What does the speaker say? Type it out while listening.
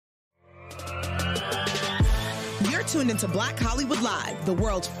tuned into Black Hollywood Live, the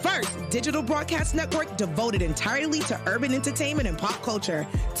world's first digital broadcast network devoted entirely to urban entertainment and pop culture.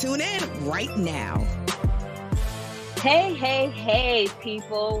 Tune in right now. Hey,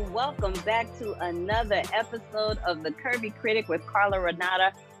 people. Welcome back to another episode of The Curvy Critic with Carla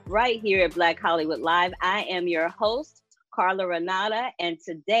Renata right here at Black Hollywood Live. I am your host, Carla Renata, and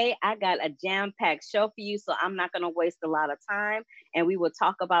today I got a jam-packed show for you, so I'm not going to waste a lot of time, and we will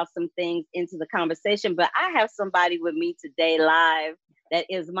talk about some things into the conversation. But I have somebody with me today live that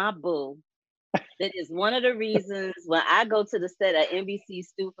is my boo. That is one of the reasons when I go to the set at NBC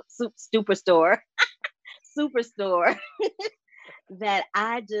Superstore, that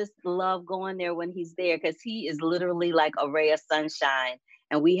I just love going there when he's there, because he is literally like a ray of sunshine.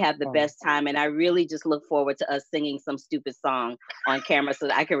 And we have the best time. And I really just look forward to us singing some stupid song on camera so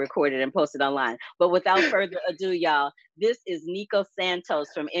that I can record it and post it online. But without further ado, y'all, this is Nico Santos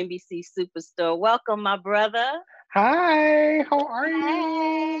from NBC Superstore. Welcome, my brother. Hi, how are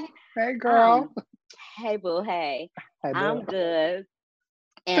you? Hey, girl. Hey, boo, hey. Hi, I'm good.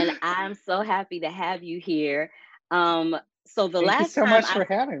 And I'm so happy to have you here. So Thank you so much for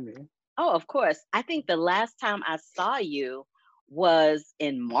having me. Oh, of course. I think the last time I saw you was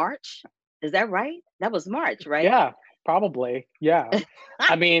in March. Is that right? That was March, right? Yeah, probably. Yeah.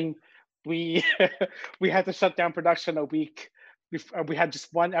 I mean, we had to shut down production a week. We had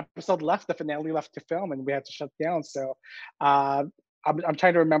just one episode left. The finale left to film, and we had to shut down. So, I'm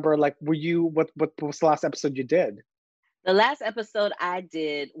trying to remember. Like, what was the last episode you did? The last episode I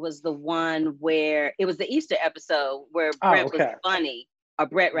did was the one where it was the Easter episode where Brett was bunny, or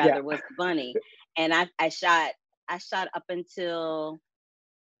Brett rather was the bunny, and I shot up until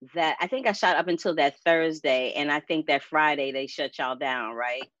that. I think I shot up until that Thursday, and I think that Friday they shut y'all down,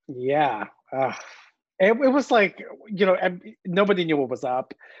 right? Yeah. It was like, nobody knew what was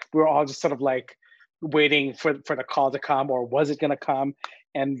up. We were all just sort of like waiting for the call to come, or was it going to come?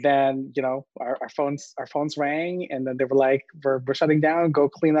 And then, our phones rang, and then they were like, we're shutting down, go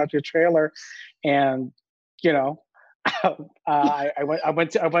clean out your trailer. And, I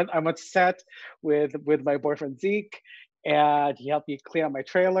went to set with my boyfriend Zeke, and he helped me clean out my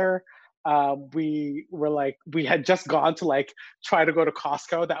trailer. We had just gone to try to go to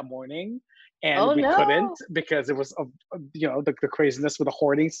Costco that morning, and we couldn't, because it was the craziness with the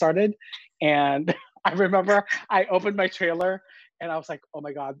hoarding started. And I remember I opened my trailer and I was like, oh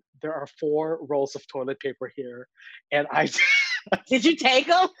my God, there are 4 rolls of toilet paper here. And did you take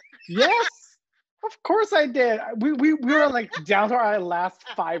them? Yes. Of course I did. We were like down to our last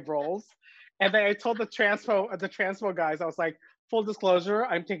 5 rolls. And then I told the transpo guys, I was like, full disclosure,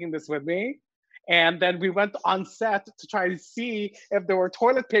 I'm taking this with me. And then we went on set to try to see if there was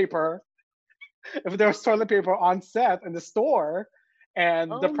toilet paper on set in the store.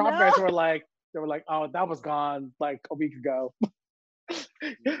 And the prop guys were like, oh, that was gone like a week ago.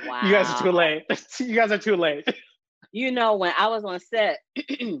 Wow. You guys are too late. When I was on set,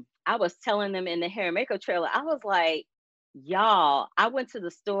 I was telling them in the hair and makeup trailer, I was like, y'all, I went to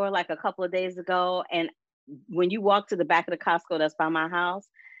the store like a couple of days ago, and when you walk to the back of the Costco that's by my house,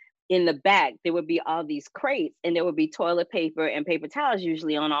 in the back, there would be all these crates, and there would be toilet paper and paper towels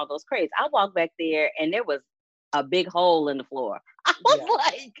usually on all those crates. I walked back there, and there was a big hole in the floor. I was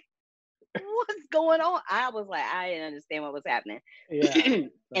like, what's going on? I was like, I didn't understand what was happening. Yeah.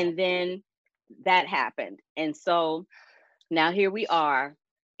 And then that happened. And so now here we are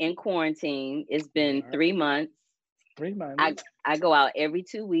in quarantine. It's been 3 months. 3 months. I go out every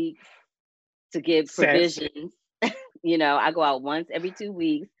 2 weeks to get provisions. I go out once every 2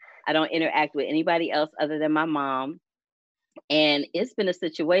 weeks. I don't interact with anybody else other than my mom. And it's been a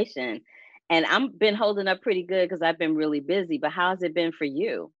situation. And I've been holding up pretty good because I've been really busy. But how's it been for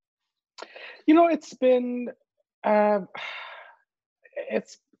you? It's been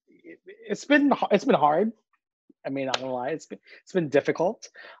it's been hard. I mean, not gonna lie, it's been difficult.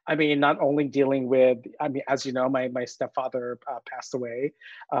 I mean, not only dealing with, as you know, my stepfather passed away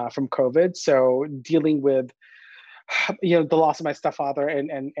from COVID, so dealing with the loss of my stepfather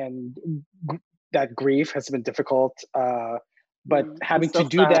and that grief has been difficult. But having to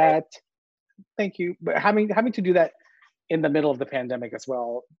do that, thank you. But having to do that in the middle of the pandemic as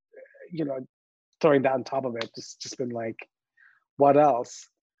well, throwing that on top of it, just been like, what else,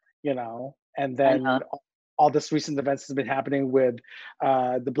 And then all this recent events has been happening with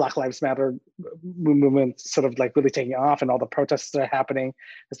the Black Lives Matter movement, sort of like really taking off, and all the protests that are happening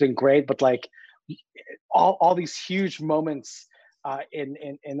has been great. But like all these huge moments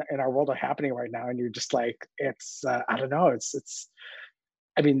in our world are happening right now, and you're just like, it's I don't know, it's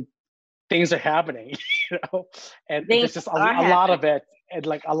I mean, things are happening, and there's just a lot of it, and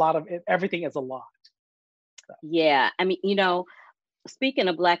like a lot of it, everything is a lot. Yeah. I mean, speaking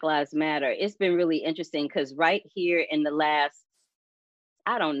of Black Lives Matter, it's been really interesting because right here in the last,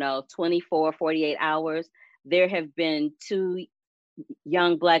 I don't know, 24, 48 hours, there have been two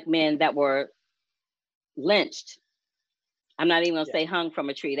young Black men that were lynched. I'm not even going to say hung from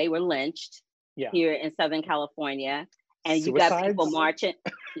a tree. They were lynched here in Southern California. And you got people marching.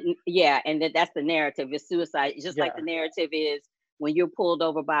 Yeah. And that's the narrative. It's suicide. Just like the narrative is when you're pulled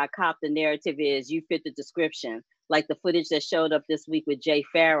over by a cop, the narrative is you fit the description. Like the footage that showed up this week with Jay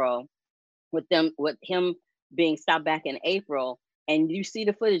Farrell, with him being stopped back in April. And you see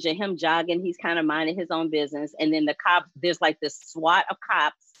the footage of him jogging. He's kind of minding his own business. And then the cops, there's like this SWAT of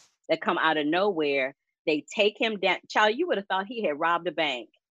cops that come out of nowhere. They take him down. Child, you would have thought he had robbed a bank.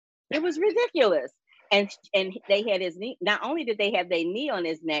 It was ridiculous. And they had his knee. Not only did they have their knee on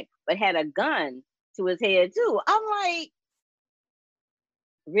his neck, but had a gun to his head too. I'm like,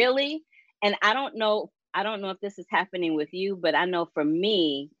 really? And I don't know if this is happening with you, but I know for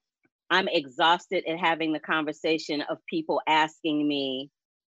me, I'm exhausted at having the conversation of people asking me.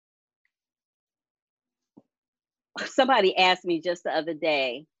 Somebody asked me just the other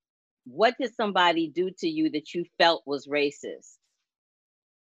day, what did somebody do to you that you felt was racist?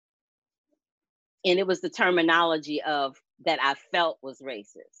 And it was the terminology of that I felt was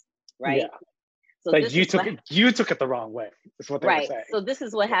racist, right? Yeah. So like you took it the wrong way. Is what they were saying. So this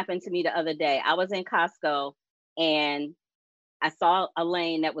is what happened to me the other day. I was in Costco and I saw a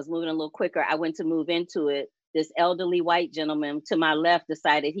lane that was moving a little quicker. I went to move into it. This elderly white gentleman to my left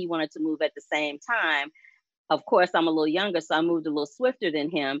decided he wanted to move at the same time. Of course, I'm a little younger, so I moved a little swifter than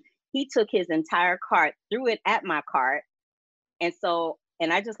him. He took his entire cart, threw it at my cart.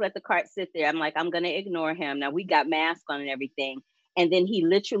 And I just let the cart sit there. I'm like, I'm going to ignore him. Now we got masks on and everything. And then he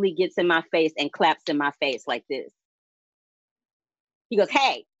literally gets in my face and claps in my face like this. He goes,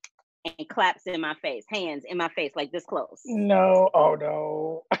 hey, and claps in my face, hands in my face, like this close. No, oh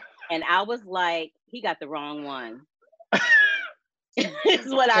no. And I was like, he got the wrong one. Is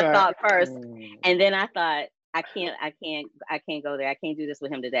what I thought first. And then I thought, I can't go there. I can't do this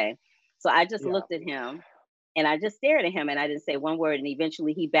with him today. So I just looked at him and I just stared at him and I didn't say one word. And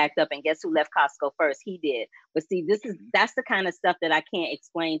eventually he backed up, and guess who left Costco first? He did. But see, that's the kind of stuff that I can't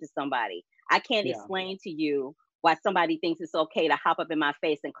explain to somebody. I can't explain to you why somebody thinks it's okay to hop up in my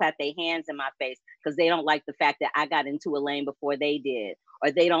face and clap their hands in my face because they don't like the fact that I got into a lane before they did.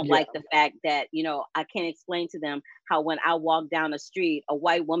 Or they don't like the fact that, I can't explain to them how when I walk down the street, a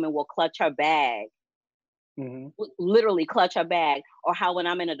white woman will clutch her bag, literally clutch her bag. Or how when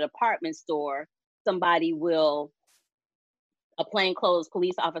I'm in a department store, somebody a plainclothes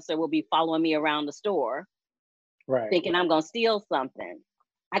police officer will be following me around the store, thinking I'm going to steal something.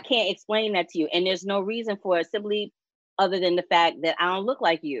 I can't explain that to you. And there's no reason for it simply other than the fact that I don't look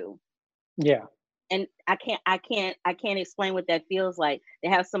like you. Yeah. And I can't explain what that feels like to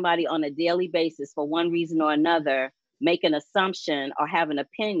have somebody on a daily basis for one reason or another make an assumption or have an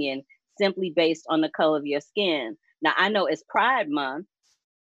opinion simply based on the color of your skin. Now I know it's Pride Month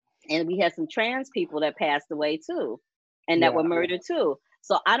and we had some trans people that passed away too and that were murdered too.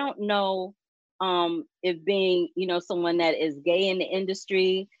 So I don't know if being, someone that is gay in the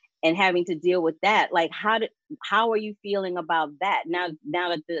industry and having to deal with that, like how are you feeling about that now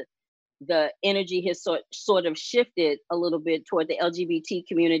that the energy has sort of shifted a little bit toward the LGBT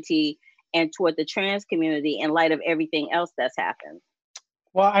community and toward the trans community in light of everything else that's happened?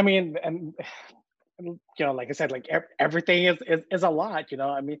 Well, I mean, and like I said, like everything is a lot.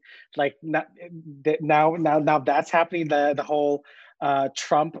 I mean, like now that's happening. The whole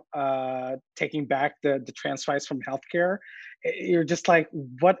Trump taking back the trans rights from healthcare. You're just like,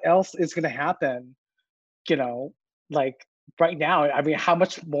 what else is going to happen? Like right now. I mean, how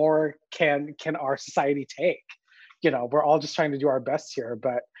much more can our society take? We're all just trying to do our best here,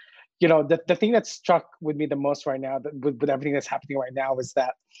 but the thing that struck with me the most right now, with everything that's happening right now, is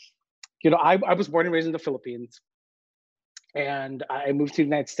that I was born and raised in the Philippines, and I moved to the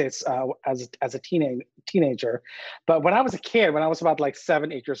United States as a teenager. But when I was a kid, when I was about like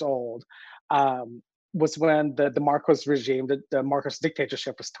 7, 8 years old, was when the Marcos regime, the Marcos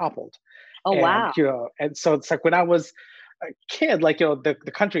dictatorship was toppled. Oh, wow. And so it's like when I was a kid, like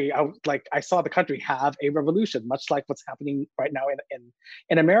the country, I saw the country have a revolution, much like what's happening right now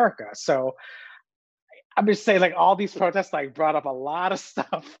in America. So I'm just saying, like, all these protests like brought up a lot of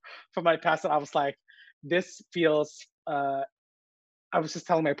stuff from my past, and I was like, this feels. I was just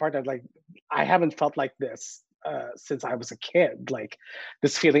telling my partner, like, I haven't felt like this since I was a kid. Like,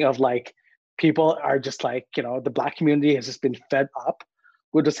 this feeling of like people are just like, the Black community has just been fed up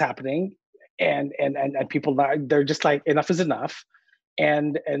with what's happening, and people they're just like, enough is enough,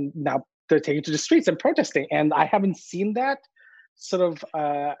 and now they're taking to the streets and protesting. And I haven't seen that sort of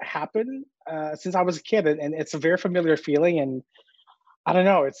happen since I was a kid, and it's a very familiar feeling. And I don't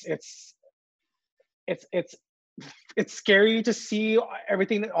know, it's scary to see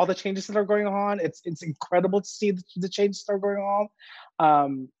everything, all the changes that are going on. It's incredible to see the changes that are going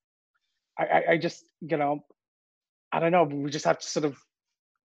on. I just, I don't know. We just have to sort of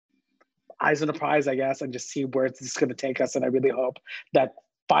eyes on the prize, I guess, and just see where it's going to take us. And I really hope that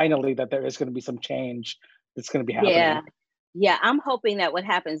finally that there is going to be some change that's going to be happening. Yeah. I'm hoping that what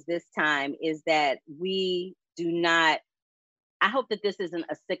happens this time is that we do not, I hope that this isn't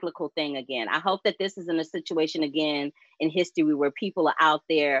a cyclical thing again. I hope that this isn't a situation again in history where people are out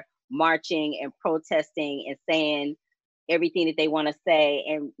there marching and protesting and saying everything that they want to say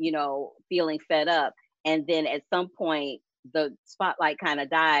and, feeling fed up. And then at some point, the spotlight kind of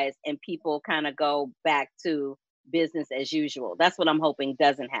dies and people kind of go back to business as usual. That's what I'm hoping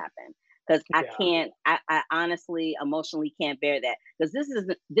doesn't happen. Because I honestly, emotionally can't bear that. Because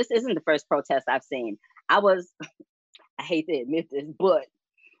this isn't the first protest I've seen. I hate to admit this, but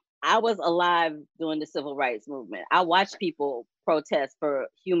I was alive during the civil rights movement. I watched people protest for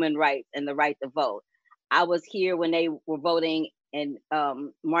human rights and the right to vote. I was here when they were voting and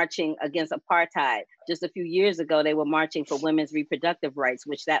marching against apartheid. Just a few years ago, they were marching for women's reproductive rights,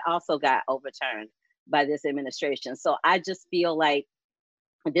 which that also got overturned by this administration. So I just feel like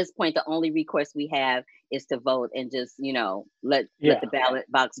at this point, the only recourse we have is to vote and just, let the ballot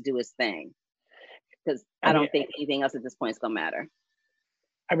box do its thing. Because I don't think anything else at this point is gonna matter.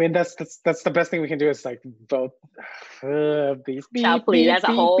 I mean, that's the best thing we can do is like vote. Beep, Child, please, that's a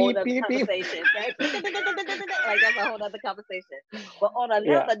whole other beep, conversation. Right? Like that's a whole other conversation. But on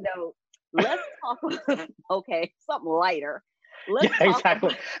another note, let's talk. Okay, something lighter.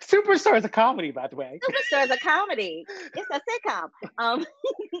 Exactly. Superstore is a comedy, by the way. Superstore is a comedy. It's a sitcom.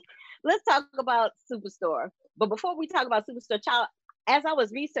 Let's talk about Superstore. But before we talk about Superstore, child, as I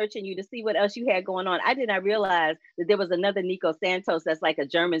was researching you to see what else you had going on, I did not realize that there was another Nico Santos that's like a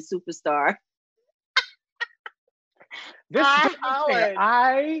German superstar.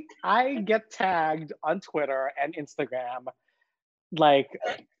 I get tagged on Twitter and Instagram like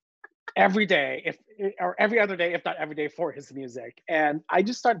every day, or every other day, if not every day, for his music. And I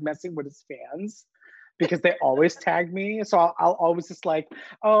just start messing with his fans because they always tag me. So I'll always just like,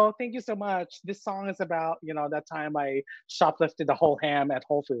 oh, thank you so much. This song is about, that time I shoplifted the whole ham at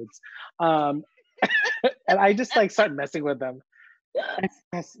Whole Foods. And I just like start messing with them.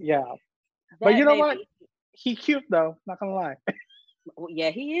 Yeah. But you know what? He cute though, not gonna lie.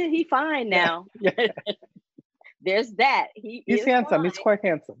 Yeah, he is. He fine now. Yeah. There's that. He's handsome. Fine. He's quite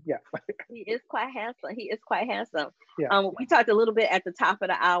handsome. Yeah. He is quite handsome. Yeah. We talked a little bit at the top of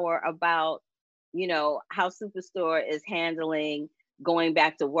the hour about, how Superstore is handling going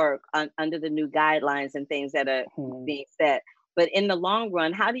back to work under the new guidelines and things that are being set. But in the long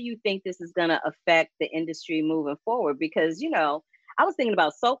run, how do you think this is going to affect the industry moving forward? Because, I was thinking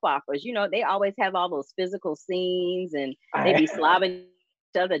about soap operas. They always have all those physical scenes and they be slobbing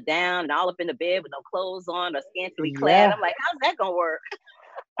each other down and all up in the bed with no clothes on or scantily clad. I'm like, how's that going to work?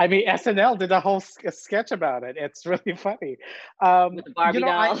 I mean, SNL did a whole sketch about it. It's really funny. With the Barbie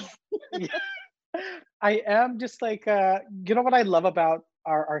dolls. I am just like, what I love about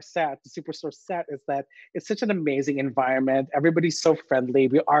our set, the Superstore set, is that it's such an amazing environment. Everybody's so friendly.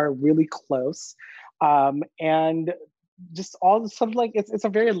 We are really close. And just all sort of like, it's a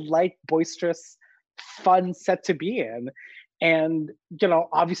very light, boisterous, fun set to be in. And,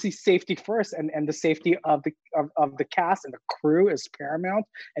 obviously safety first, and the safety of the cast and the crew is paramount,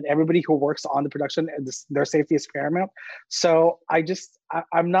 and everybody who works on the production, and their safety is paramount. So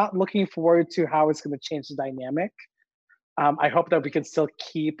I'm not looking forward to how it's going to change the dynamic. I hope that we can still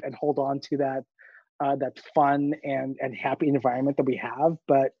keep and hold on to that fun and happy environment that we have.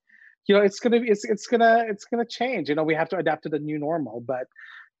 But, it's gonna change. We have to adapt to the new normal. But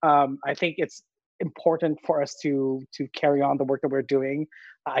I think it's important for us to carry on the work that we're doing.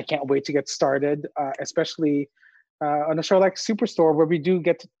 I can't wait to get started, especially on a show like Superstore, where we do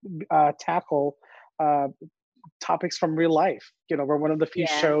get to tackle topics from real life. We're one of the few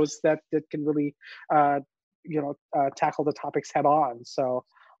shows that can really tackle the topics head on. So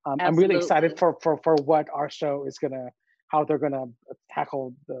I'm really excited for what our show is how they're gonna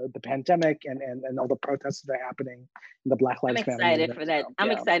tackle the pandemic and all the protests that are happening in the Black Lives Matter. I'm excited for that.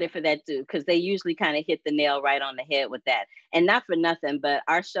 I'm excited for that too, because they usually kind of hit the nail right on the head with that. And not for nothing, but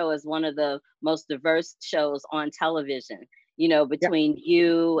our show is one of the most diverse shows on television. Between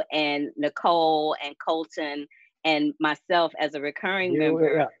you and Nicole and Colton and myself as a recurring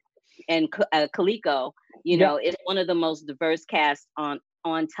member, and Kaliko. It's one of the most diverse casts on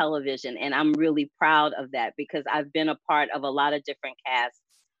on television. And I'm really proud of that because I've been a part of a lot of different casts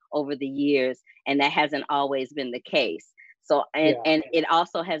over the years, and that hasn't always been the case. So, and it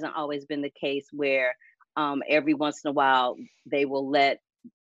also hasn't always been the case where every once in a while they will let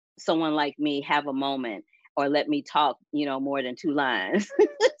someone like me have a moment or let me talk, more than 2 lines.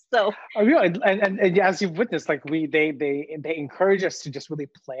 So, and as you've witnessed, like they encourage us to just really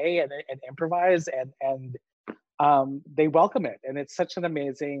play and improvise, and they welcome it, and it's such an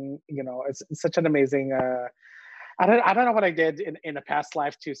amazing, it's such an amazing. I don't know what I did in a past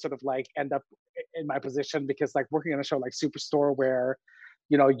life to sort of like end up in my position, because like working on a show like Superstore, where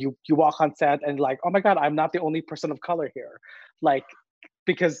you walk on set and like, oh my God, I'm not the only person of color here, like,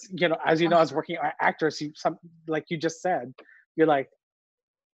 because as as working actors, like you just said, you're like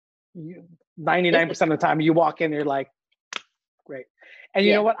 99% of the time you walk in, you're like, great. And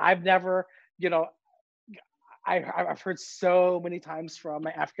you know what, I've never, I've heard so many times from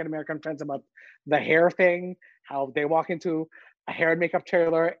my African American friends about the hair thing, how they walk into a hair and makeup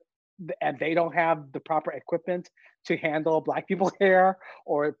trailer and they don't have the proper equipment to handle Black people's hair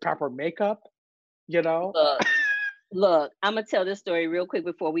or proper makeup, Look, I'm gonna tell this story real quick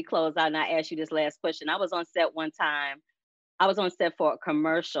before we close out, and I ask you this last question. I was on set one time. I was on set for a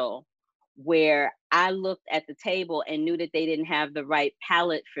commercial where I looked at the table and knew that they didn't have the right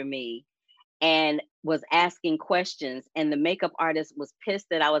palette for me, and was asking questions, and the makeup artist was pissed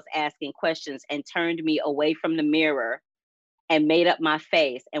that I was asking questions and turned me away from the mirror and made up my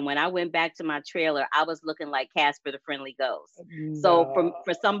face. And when I went back to my trailer, I was looking like Casper the Friendly Ghost. No. So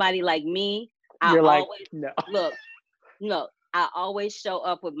for somebody like me, I always look, I always show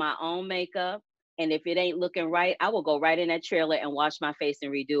up with my own makeup. And if it ain't looking right, I will go right in that trailer and wash my face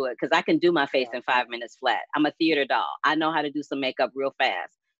and redo it. Because I can do my face in 5 minutes flat. I'm a theater doll. I know how to do some makeup real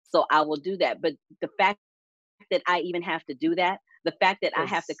fast. So I will do that. But the fact that I even have to do that, the fact that I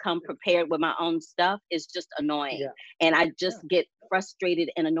have to come prepared with my own stuff is just annoying. Yeah. And I just get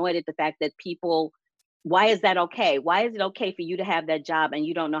frustrated and annoyed at the fact that people, why is that okay? Why is it okay for you to have that job and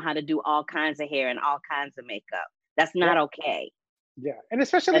you don't know how to do all kinds of hair and all kinds of makeup? That's not okay. Yeah, and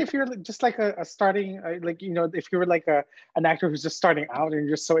especially if you're just like a starting, like, if you're like an actor who's just starting out and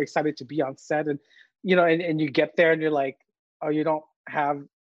you're so excited to be on set, and and you get there and you're like, oh, you don't have,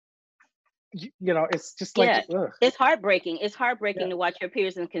 it's just like, it's heartbreaking. It's heartbreaking to watch your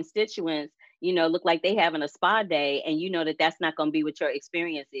peers and constituents, look like they having a spa day, and that that's not going to be what your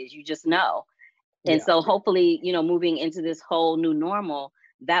experience is. You just know. And so hopefully, moving into this whole new normal,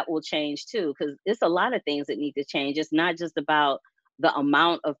 that will change too, because it's a lot of things that need to change. It's not just about the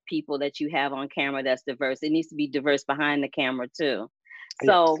amount of people that you have on camera that's diverse. It needs to be diverse behind the camera too.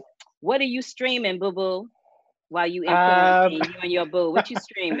 So what are you streaming, boo-boo, while you in quarantine, you and your boo? What you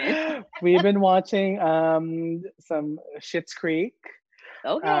streaming? We've been watching some Schitt's Creek.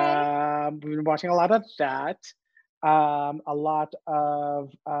 Okay. We've been watching a lot of that. A lot of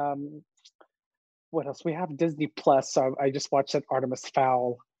what else? We have Disney Plus, so I just watched that Artemis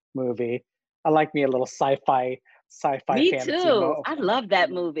Fowl movie. I like me a little sci-fi Me fantasy too. mode. I love that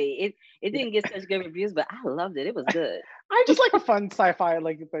movie. It didn't get such good reviews, but I loved it. It was good. I just like a fun sci-fi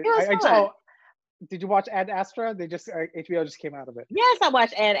like thing. It was fun. Did you watch Ad Astra? They just HBO just came out of it. Yes, I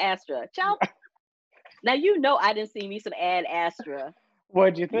watched Ad Astra. Ciao. Now I didn't see me some Ad Astra.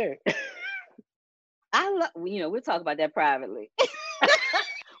 What'd you think? We'll talk about that privately.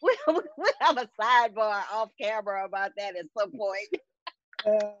 We'll have a sidebar off camera about that at some point.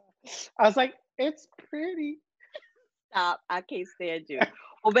 I was like, it's pretty. Stop. I can't stand you.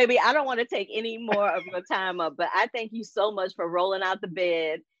 Well, baby, I don't want to take any more of your time up, but I thank you so much for rolling out the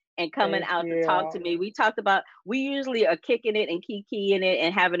bed and coming out to talk to me. We usually are kicking it and kikiing it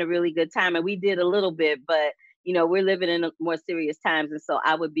and having a really good time. And we did a little bit, but we're living in more serious times. And so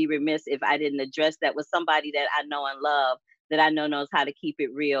I would be remiss if I didn't address that with somebody that I know and love, that I know knows how to keep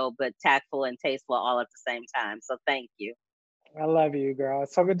it real, but tactful and tasteful all at the same time. So thank you. I love you, girl.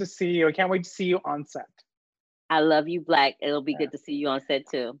 It's so good to see you. I can't wait to see you on set. I love you, Black. It'll be good to see you on set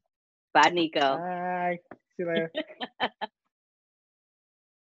too. Bye, Nico. Bye. See you later.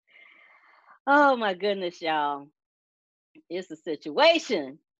 Oh my goodness, y'all. It's a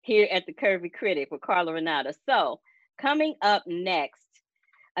situation here at the Curvy Critic with Carla Renata. So coming up next,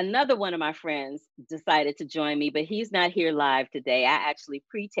 another one of my friends decided to join me, but he's not here live today. I actually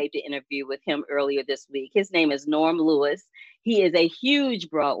pre-taped an interview with him earlier this week. His name is Norm Lewis. He is a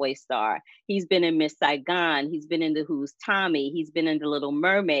huge Broadway star. He's been in Miss Saigon. He's been in The Who's Tommy. He's been in The Little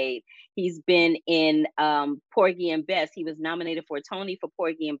Mermaid. He's been in Porgy and Bess. He was nominated for a Tony for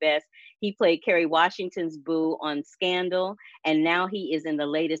Porgy and Bess. He played Kerry Washington's Boo on Scandal. And now he is in the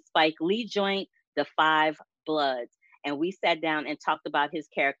latest Spike Lee joint, The Five Bloods. and we sat down and talked about his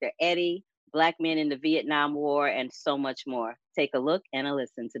character, Eddie, Black men in the Vietnam War, and so much more. Take a look and a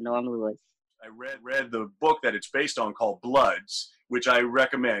listen to Norm Lewis. I read the book that it's based on called Bloods, which I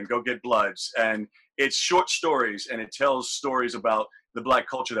recommend. Go get Bloods. And it's short stories, and it tells stories about the Black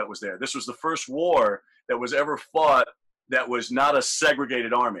culture that was there. This was the first war that was ever fought that was not a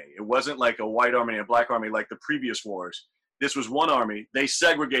segregated army. It wasn't like a white army and a black army like the previous wars. This was one army. They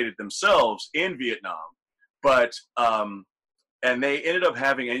segregated themselves in Vietnam, but and they ended up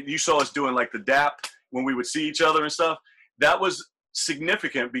having, and you saw us doing like the DAP when we would see each other and stuff. That was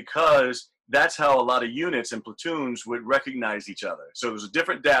significant because that's how a lot of units and platoons would recognize each other. So there was a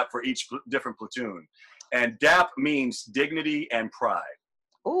different DAP for each different platoon. And DAP means dignity and pride.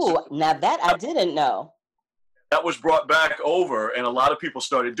 Ooh, now that I didn't know. That was brought back over, and a lot of people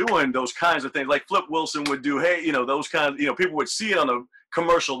started doing those kinds of things. Like Flip Wilson would do, hey, you know, those kinds, you know, people would see it on a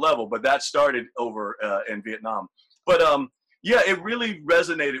commercial level, but that started over in Vietnam. But yeah, it really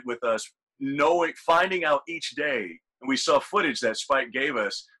resonated with us, finding out each day. And we saw footage that Spike gave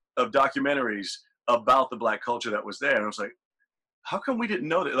us of documentaries about the Black culture that was there. And I was like, how come we didn't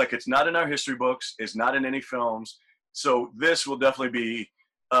know that? Like, it's not in our history books. It's not in any films. So this will definitely be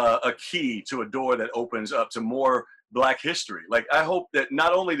a key to a door that opens up to more Black history. Like, I hope that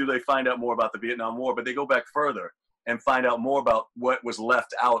not only do they find out more about the Vietnam War, but they go back further and find out more about what was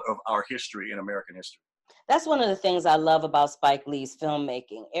left out of our history in American history. That's one of the things I love about Spike Lee's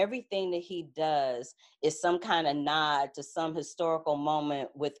filmmaking. Everything that he does is some kind of nod to some historical moment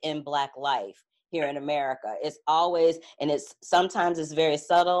within Black life here in America. It's always, and sometimes it's very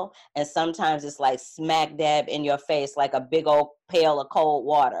subtle, and sometimes it's like smack dab in your face, like a big old pail of cold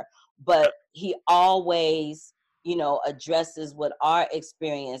water. But he always, you know, addresses what our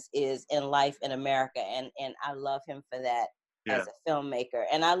experience is in life in America. And I love him for that as a filmmaker.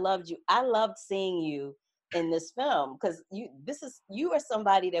 And I loved seeing you in this film, because you are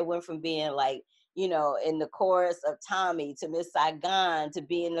somebody that went from being like, you know, in the chorus of Tommy to Miss Saigon to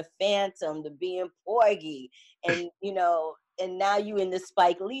being the Phantom to being Porgy, and you know, and now you in the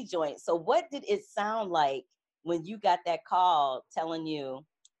Spike Lee joint. So what did it sound like when you got that call telling you,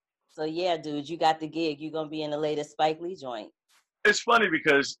 so yeah, dude, you got the gig, you're gonna be in the latest Spike Lee joint? It's funny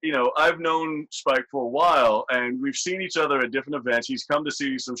because, you know, I've known Spike for a while, and we've seen each other at different events. He's come to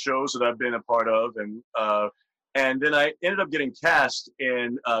see some shows that I've been a part of, and then I ended up getting cast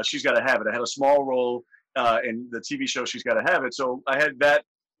in She's Gotta Have It. I had a small role in the TV show She's Gotta Have It, so I had that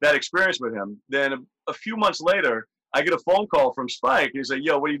experience with him. Then a few months later, I get a phone call from Spike. He's like,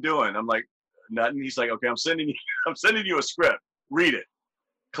 "Yo, what are you doing?" I'm like, "Nothing." He's like, "Okay, I'm sending you a script. Read it."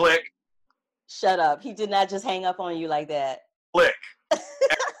 Click. Shut up. He did not just hang up on you like that. Click.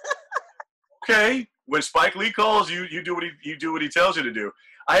 Okay, when Spike Lee calls you, you do what he tells you to do.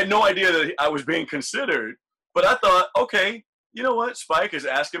 I had no idea that I was being considered, but I thought, okay, you know what? Spike is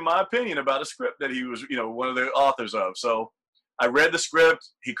asking my opinion about a script that he was, you know, one of the authors of. So I read the script.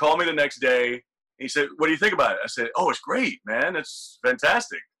 He called me the next day. He said, "What do you think about it?" I said, "Oh, it's great, man. It's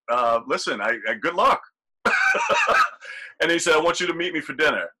fantastic. Listen, I good luck." And he said, "I want you to meet me for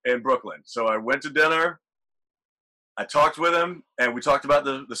dinner in Brooklyn." So I went to dinner. I talked with him, and we talked about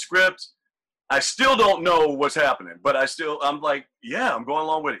the script. I still don't know what's happening, but I'm like, yeah, I'm going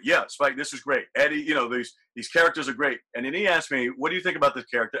along with it. Yeah, Spike, this is great. Eddie, you know, these characters are great. And then he asked me, "What do you think about the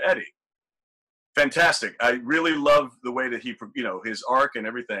character Eddie?" Fantastic. I really love the way that he, you know, his arc and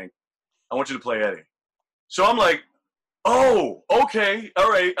everything. I want you to play Eddie. So I'm like, oh, okay, all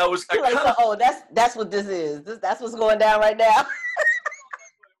right. That's what this is. That's what's going down right now.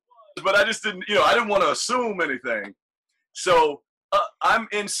 But I just didn't, you know, I didn't want to assume anything. So I'm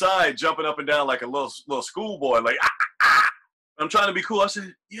inside jumping up and down like a little schoolboy, like, I'm trying to be cool. I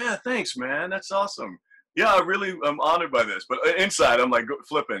said, "Yeah, thanks, man. That's awesome. Yeah, I'm honored by this." But inside, I'm like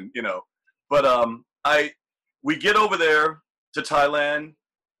flipping, you know. But we get over there to Thailand.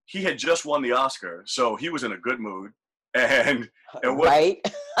 He had just won the Oscar, so he was in a good mood. And right.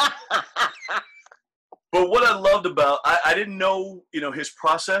 But what I loved about, I didn't know, you know, his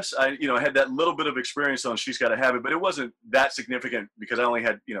process. I had that little bit of experience on She's Gotta Have It, but it wasn't that significant because I only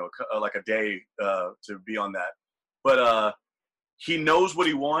had, you know, like a day to be on that. But he knows what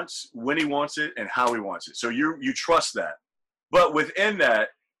he wants, when he wants it, and how he wants it. So you trust that. But within that,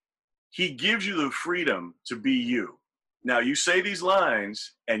 he gives you the freedom to be you. Now, you say these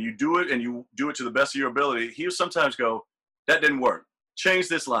lines, and you do it, and you do it to the best of your ability. He'll sometimes go, "That didn't work. Change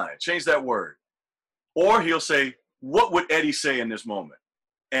this line. Change that word." Or he'll say, "What would Eddie say in this moment?"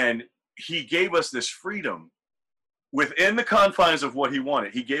 And he gave us this freedom within the confines of what he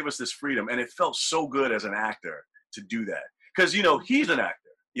wanted. He gave us this freedom, and it felt so good as an actor to do that. Because, you know, he's an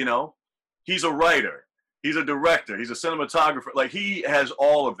actor, you know, he's a writer. He's a director. He's a cinematographer. Like, he has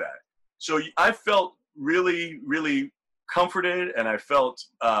all of that. So I felt really, really comforted, and I felt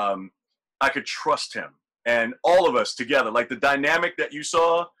I could trust him. And all of us together, like the dynamic that you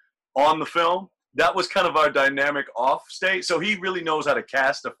saw on the film, that was kind of our dynamic off stage. So he really knows how to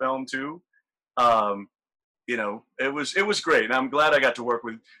cast a film too. You know, it was great. And I'm glad I got to work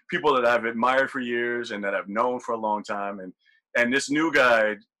with people that I've admired for years and that I've known for a long time. And this new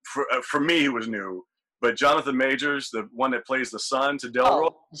guy, for me, he was new. But Jonathan Majors, the one that plays the son to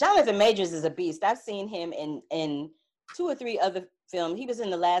Delroy. Jonathan Majors is a beast. I've seen him in 2 or 3 other films. He was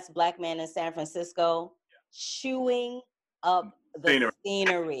in The Last Black Man in San Francisco, chewing up the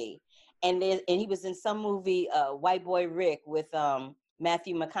scenery. And he was in some movie, White Boy Rick, with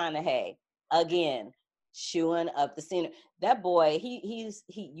Matthew McConaughey. Again, chewing up the scenery. That boy,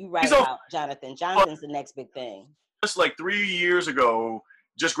 you right about Jonathan. Jonathan's the next big thing. Just like 3 years ago,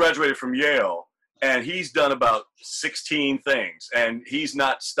 just graduated from Yale. And he's done about 16 things, and he's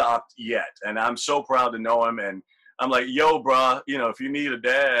not stopped yet. And I'm so proud to know him. And I'm like, yo, brah, you know, if you need a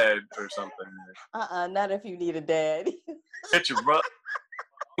dad or something. Not if you need a dad. Get your brother,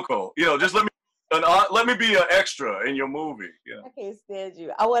 uncle. You know, just let me be an extra in your movie. You know? I can't stand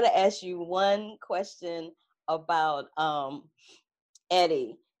you. I want to ask you one question about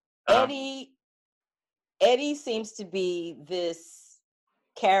Eddie. Eddie seems to be this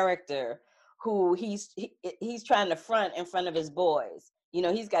character who he's trying to front in front of his boys. You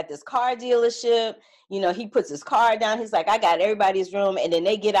know, he's got this car dealership. You know, he puts his car down. He's like, I got everybody's room. And then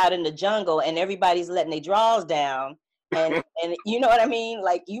they get out in the jungle and everybody's letting their drawers down. And you know what I mean?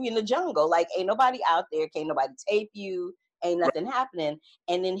 Like, you in the jungle. Like, ain't nobody out there. Can't nobody tape you. Ain't nothing happening.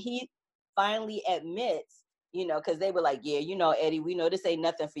 And then he finally admits, you know, because they were like, yeah, you know, Eddie, we know this ain't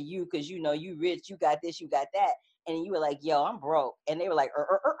nothing for you because, you know, you rich. You got this. You got that. And you were like, yo, I'm broke. And they were like,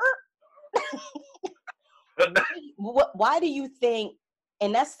 Why do you think,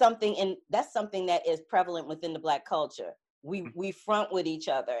 and that's something that is prevalent within the Black culture. We front with each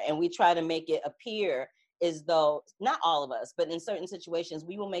other and we try to make it appear as though, not all of us, but in certain situations,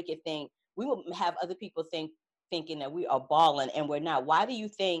 we will have other people thinking that we are balling and we're not. Why do you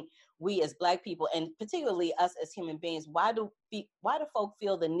think we as Black people, and particularly us as human beings, why do folk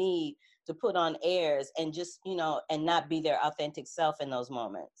feel the need to put on airs and just, you know, and not be their authentic self in those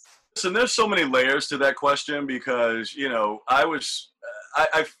moments? So there's so many layers to that question because, you know,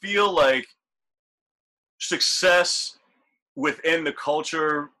 I feel like success within the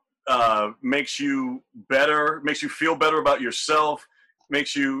culture makes you better, makes you feel better about yourself,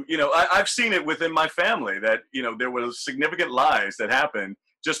 makes you, you know, I've seen it within my family that, you know, there were significant lies that happened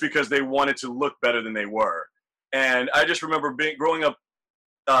just because they wanted to look better than they were. And I just remember growing up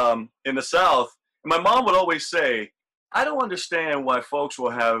in the South, and my mom would always say, I don't understand why folks will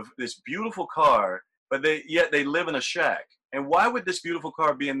have this beautiful car, but yet they live in a shack. And why would this beautiful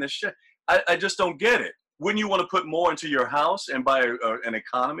car be in this shack? I just don't get it. Wouldn't you want to put more into your house and buy an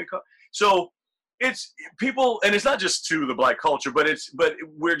economy car? So it's people, and it's not just to the Black culture, but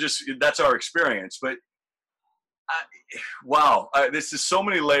that's our experience. But wow, this is so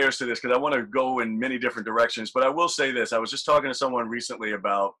many layers to this because I want to go in many different directions. But I will say this: I was just talking to someone recently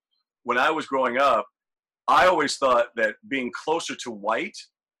about when I was growing up. I always thought that being closer to white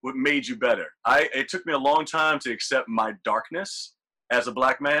would made you better. It took me a long time to accept my darkness as a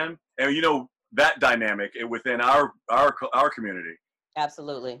Black man, and you know that dynamic within our community.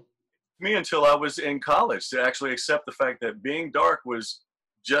 Absolutely. Me until I was in college to actually accept the fact that being dark was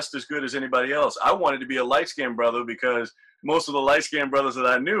just as good as anybody else. I wanted to be a light-skinned brother because most of the light-skinned brothers that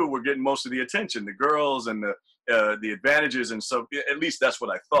I knew were getting most of the attention, the girls and the advantages, and so at least that's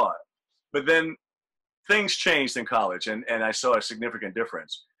what I thought. But then things changed in college, and I saw a significant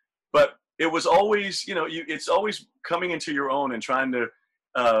difference. But it was always, you know, it's always coming into your own and trying to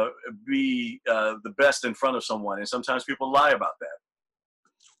be the best in front of someone. And sometimes people lie about that.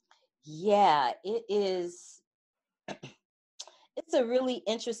 Yeah, it is. It's a really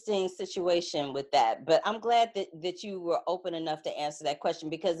interesting situation with that. But I'm glad that you were open enough to answer that question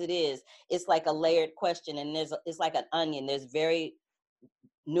because it's like a layered question, and it's like an onion. There's very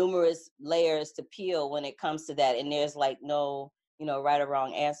numerous layers to peel when it comes to that, and there's like no, you know, right or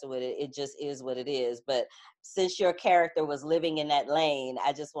wrong answer with it. It just is what it is. But since your character was living in that lane,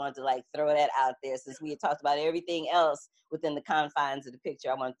 I just wanted to like throw that out there. Since we had talked about everything else within the confines of the picture,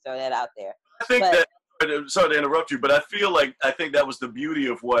 I want to throw that out there. I think sorry to interrupt you, but I think that was the beauty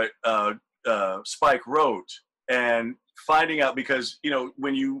of what Spike wrote, and finding out, because you know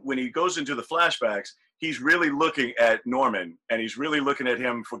when he goes into the flashbacks, he's really looking at Norman, and he's really looking at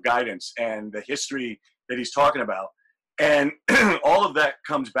him for guidance and the history that he's talking about. And all of that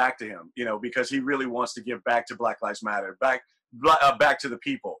comes back to him, because he really wants to give back to Black Lives Matter, back to the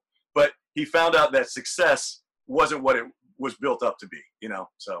people. But he found out that success wasn't what it was built up to be,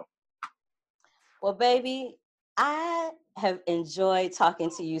 so. Well, baby, I have enjoyed talking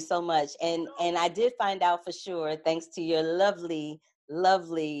to you so much. And I did find out for sure, thanks to your lovely,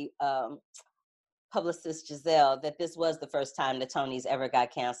 lovely publicist Giselle, that this was the first time the Tonys ever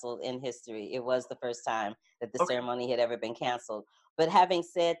got canceled in history. It was the first time that the ceremony had ever been canceled. But having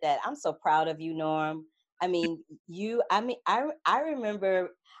said that, I'm so proud of you, Norm. I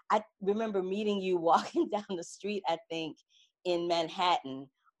remember meeting you walking down the street, I think, in Manhattan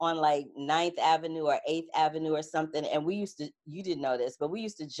on like 9th Avenue or 8th Avenue or something. And you didn't know this, but we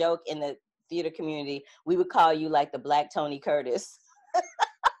used to joke in the theater community, we would call you like the Black Tony Curtis.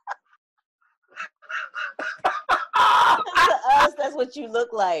 To us, that's what you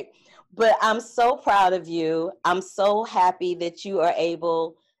look like. But I'm so proud of you. I'm so happy that you have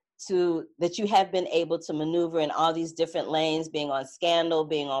been able to maneuver in all these different lanes, being on Scandal,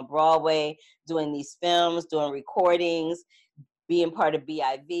 being on Broadway, doing these films, doing recordings, being part of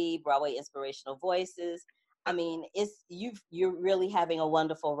BIV, Broadway Inspirational Voices. I mean, you're really having a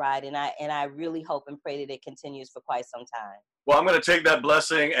wonderful ride, and I really hope and pray that it continues for quite some time. Well, I'm going to take that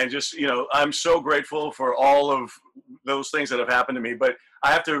blessing and just, I'm so grateful for all of those things that have happened to me, but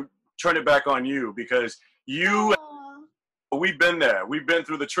I have to turn it back on you because we've been there. We've been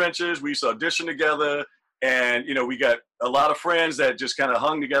through the trenches. We used to audition together, and, we got a lot of friends that just kind of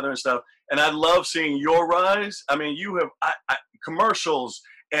hung together and stuff. And I love seeing your rise. I mean, you have commercials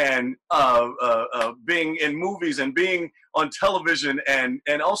and being in movies and being on television and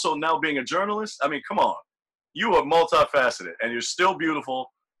also now being a journalist. I mean, come on. You are multifaceted and you're still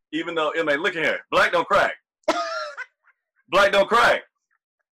beautiful, even though, look at here. Black don't crack. Black don't crack.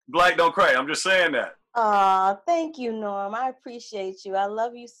 Black don't crack. I'm just saying that. Aw, thank you, Norm. I appreciate you. I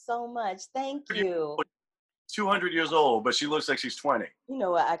love you so much. Thank you. 200 years old, but she looks like she's 20. You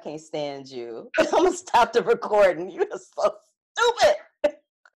know what? I can't stand you. I'm going to stop the recording. You're so stupid.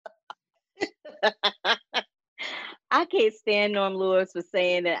 I can't stand Norm Lewis for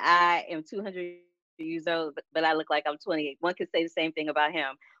saying that I am 200 years old, but I look like I'm 28. One could say the same thing about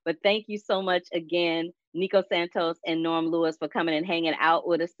him. But thank you so much again, Nico Santos and Norm Lewis, for coming and hanging out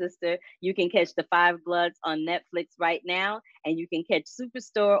with us, sister. You can catch The Five Bloods on Netflix right now, and you can catch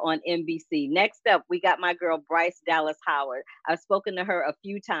Superstore on NBC. Next up, we got my girl, Bryce Dallas Howard. I've spoken to her a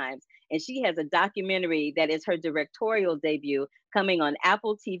few times, and she has a documentary that is her directorial debut coming on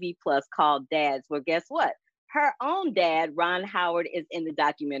Apple TV Plus called Dads, where guess what? Her own dad, Ron Howard, is in the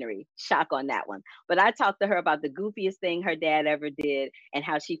documentary. Shock on that one. But I talked to her about the goofiest thing her dad ever did and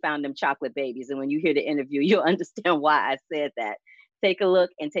how she found them chocolate babies. And when you hear the interview, you'll understand why I said that. Take a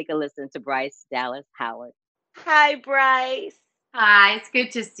look and take a listen to Bryce Dallas Howard. Hi, Bryce. Hi, it's good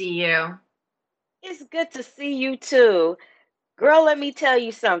to see you. It's good to see you too. Girl, let me tell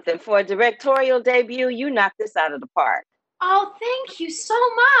you something. For a directorial debut, you knocked this out of the park. Oh, thank you so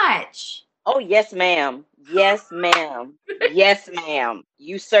much. Oh, yes, ma'am. Yes, ma'am. Yes, ma'am.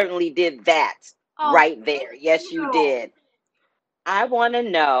 You certainly did that right there. Yes, you did. I want to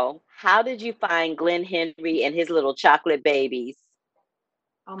know, how did you find Glenn Henry and his little chocolate babies?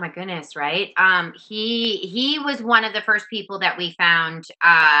 Oh my goodness, right? He was one of the first people that we found.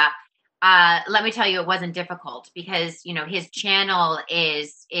 Let me tell you, it wasn't difficult because, his channel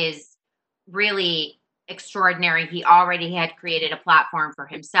is really extraordinary. He already had created a platform for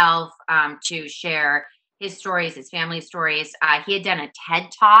himself to share his stories, his family stories. He had done a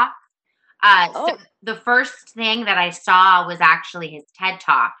TED Talk. So the first thing that I saw was actually his TED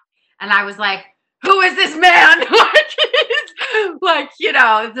Talk. And I was like, who is this man?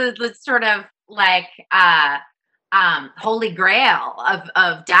 The sort of like holy grail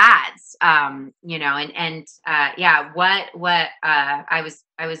of dads, I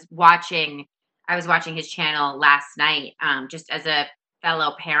was watching his channel last night, just as a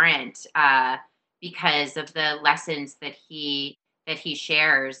fellow parent, because of the lessons that he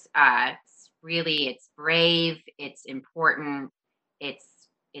shares. It's brave, it's important, it's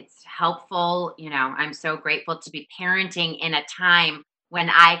helpful. I'm so grateful to be parenting in a time when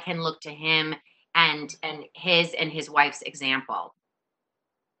I can look to him and his wife's example.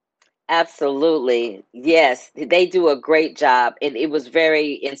 Absolutely. Yes, they do a great job. And it was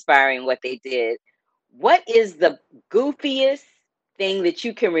very inspiring what they did. What is the goofiest thing that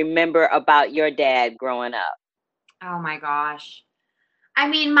you can remember about your dad growing up? Oh my gosh. I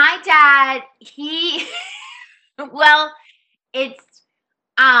mean, my dad, well, it's,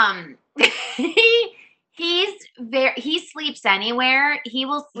 he He sleeps anywhere. He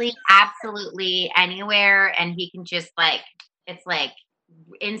will sleep absolutely anywhere, and he can just like, it's like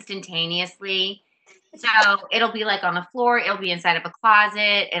instantaneously. So it'll be like on the floor, it'll be inside of a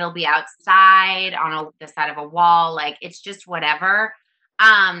closet, it'll be outside on the side of a wall, like it's just whatever.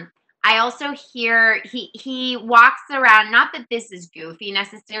 I also hear he walks around, not that this is goofy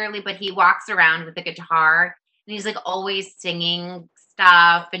necessarily, but he walks around with a guitar and he's like always singing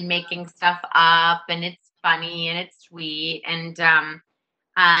stuff and making stuff up, and it's funny and it's sweet. And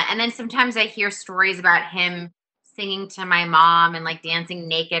then sometimes I hear stories about him singing to my mom and like dancing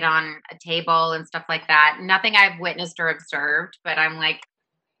naked on a table and stuff like that. Nothing I've witnessed or observed, but I'm like,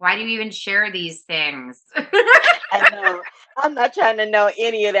 why do you even share these things? I know. I'm not trying to know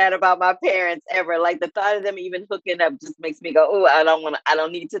any of that about my parents ever. Like the thought of them even hooking up just makes me go, "Oh, I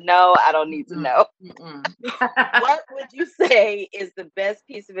don't need to know. I don't need to know." What would you say is the best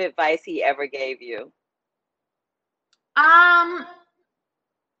piece of advice he ever gave you? Um,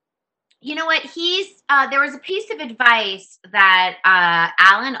 you know what? There was a piece of advice that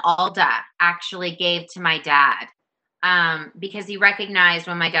Alan Alda actually gave to my dad, because he recognized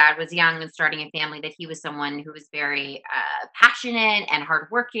when my dad was young and starting a family that he was someone who was very passionate and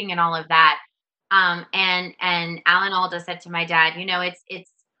hardworking and all of that. And Alan Alda said to my dad, you know,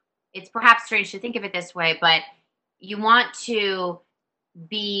 it's perhaps strange to think of it this way, but you want to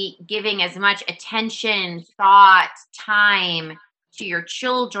be giving as much attention, thought, time to your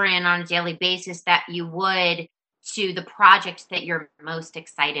children on a daily basis that you would to the project that you're most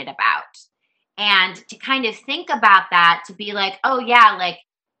excited about. And to kind of think about that, to be like, oh yeah,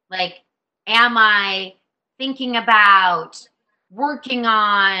 like am I thinking about working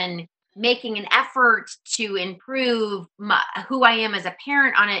on making an effort to improve who I am as a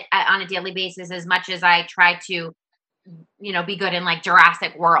parent on a daily basis as much as I try to, you know, be good in like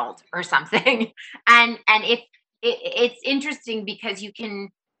Jurassic World or something. And if it's interesting because you can,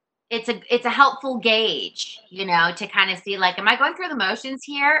 it's a helpful gauge, you know, to kind of see like, am I going through the motions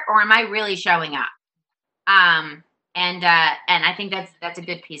here or am I really showing up? And I think that's a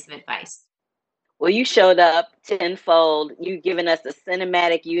good piece of advice. Well, you showed up tenfold. You've given us a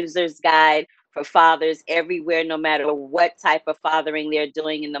cinematic user's guide for fathers everywhere, no matter what type of fathering they're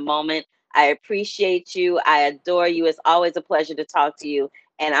doing in the moment. I appreciate you. I adore you. It's always a pleasure to talk to you.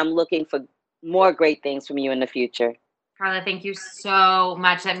 And I'm looking for more great things from you in the future. Carla, thank you so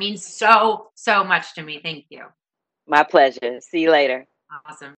much. That means so, so much to me. Thank you. My pleasure. See you later.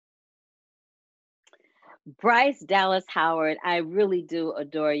 Awesome. Bryce Dallas Howard, I really do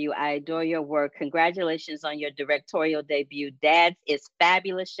adore you. I adore your work. Congratulations on your directorial debut. Dads is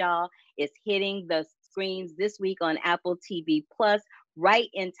fabulous, y'all. It's hitting the screens this week on Apple TV Plus, right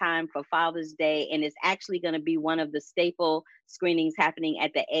in time for Father's Day. And it's actually going to be one of the staple screenings happening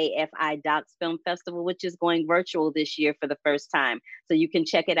at the AFI Docs Film Festival, which is going virtual this year for the first time. So you can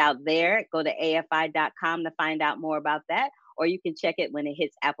check it out there. Go to AFI.com to find out more about that, or you can check it when it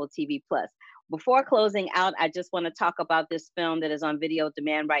hits Apple TV Plus. Before closing out, I just want to talk about this film that is on video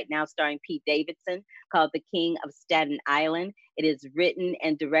demand right now, starring Pete Davidson, called The King of Staten Island. It is written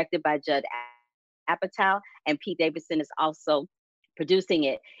and directed by Judd Apatow, and Pete Davidson is also producing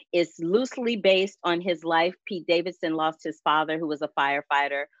it. It's loosely based on his life. Pete Davidson lost his father, who was a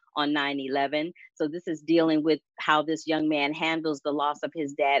firefighter, on 9/11. So this is dealing with how this young man handles the loss of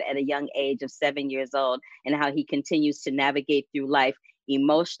his dad at a young age of 7 years old, and how he continues to navigate through life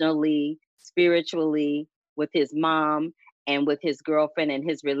emotionally, spiritually, with his mom and with his girlfriend and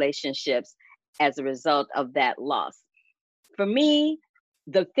his relationships as a result of that loss. For me,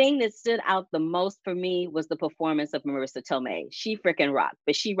 the thing that stood out the most for me was the performance of Marissa Tomei. She freaking rocks,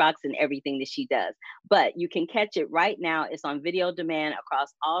 but she rocks in everything that she does. But you can catch it right now. It's on video demand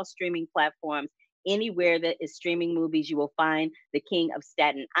across all streaming platforms. Anywhere that is streaming movies, you will find The King of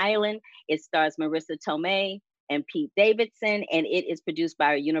Staten Island. It stars Marissa Tomei and Pete Davidson, and it is produced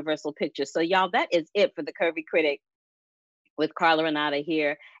by Universal Pictures. So y'all, that is it for the Curvy Critic with Carla Renata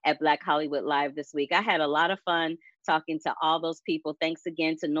here at Black Hollywood Live this week. I had a lot of fun talking to all those people. Thanks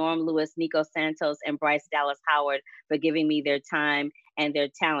again to Norm Lewis, Nico Santos, and Bryce Dallas Howard for giving me their time and their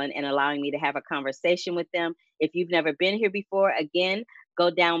talent and allowing me to have a conversation with them. If you've never been here before, again, go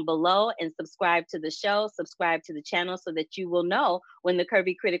down below and subscribe to the show, subscribe to the channel so that you will know when the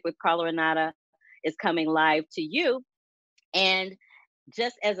Curvy Critic with Carla Renata is coming live to you. And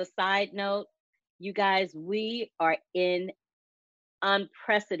just as a side note, you guys, we are in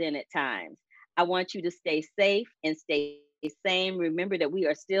unprecedented times. I want you to stay safe and stay sane. Remember that we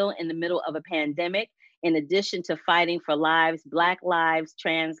are still in the middle of a pandemic. In addition to fighting for lives, Black lives,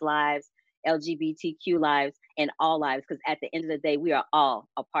 trans lives, LGBTQ lives, and all lives, because at the end of the day, we are all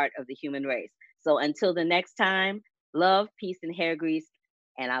a part of the human race. So until the next time, love, peace, and hair grease.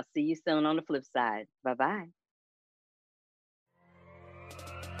 And I'll see you soon on the flip side. Bye-bye.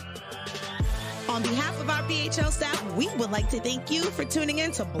 On behalf of our BHL staff, we would like to thank you for tuning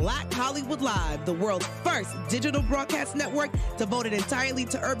in to Black Hollywood Live, the world's first digital broadcast network devoted entirely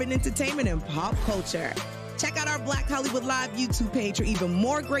to urban entertainment and pop culture. Check out our Black Hollywood Live YouTube page for even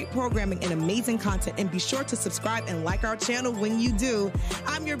more great programming and amazing content. And be sure to subscribe and like our channel when you do.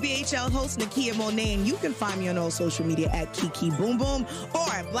 I'm your BHL host, Nakia Monet, and you can find me on all social media at Kiki Boom Boom or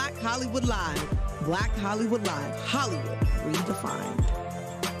at Black Hollywood Live. Black Hollywood Live, Hollywood redefined.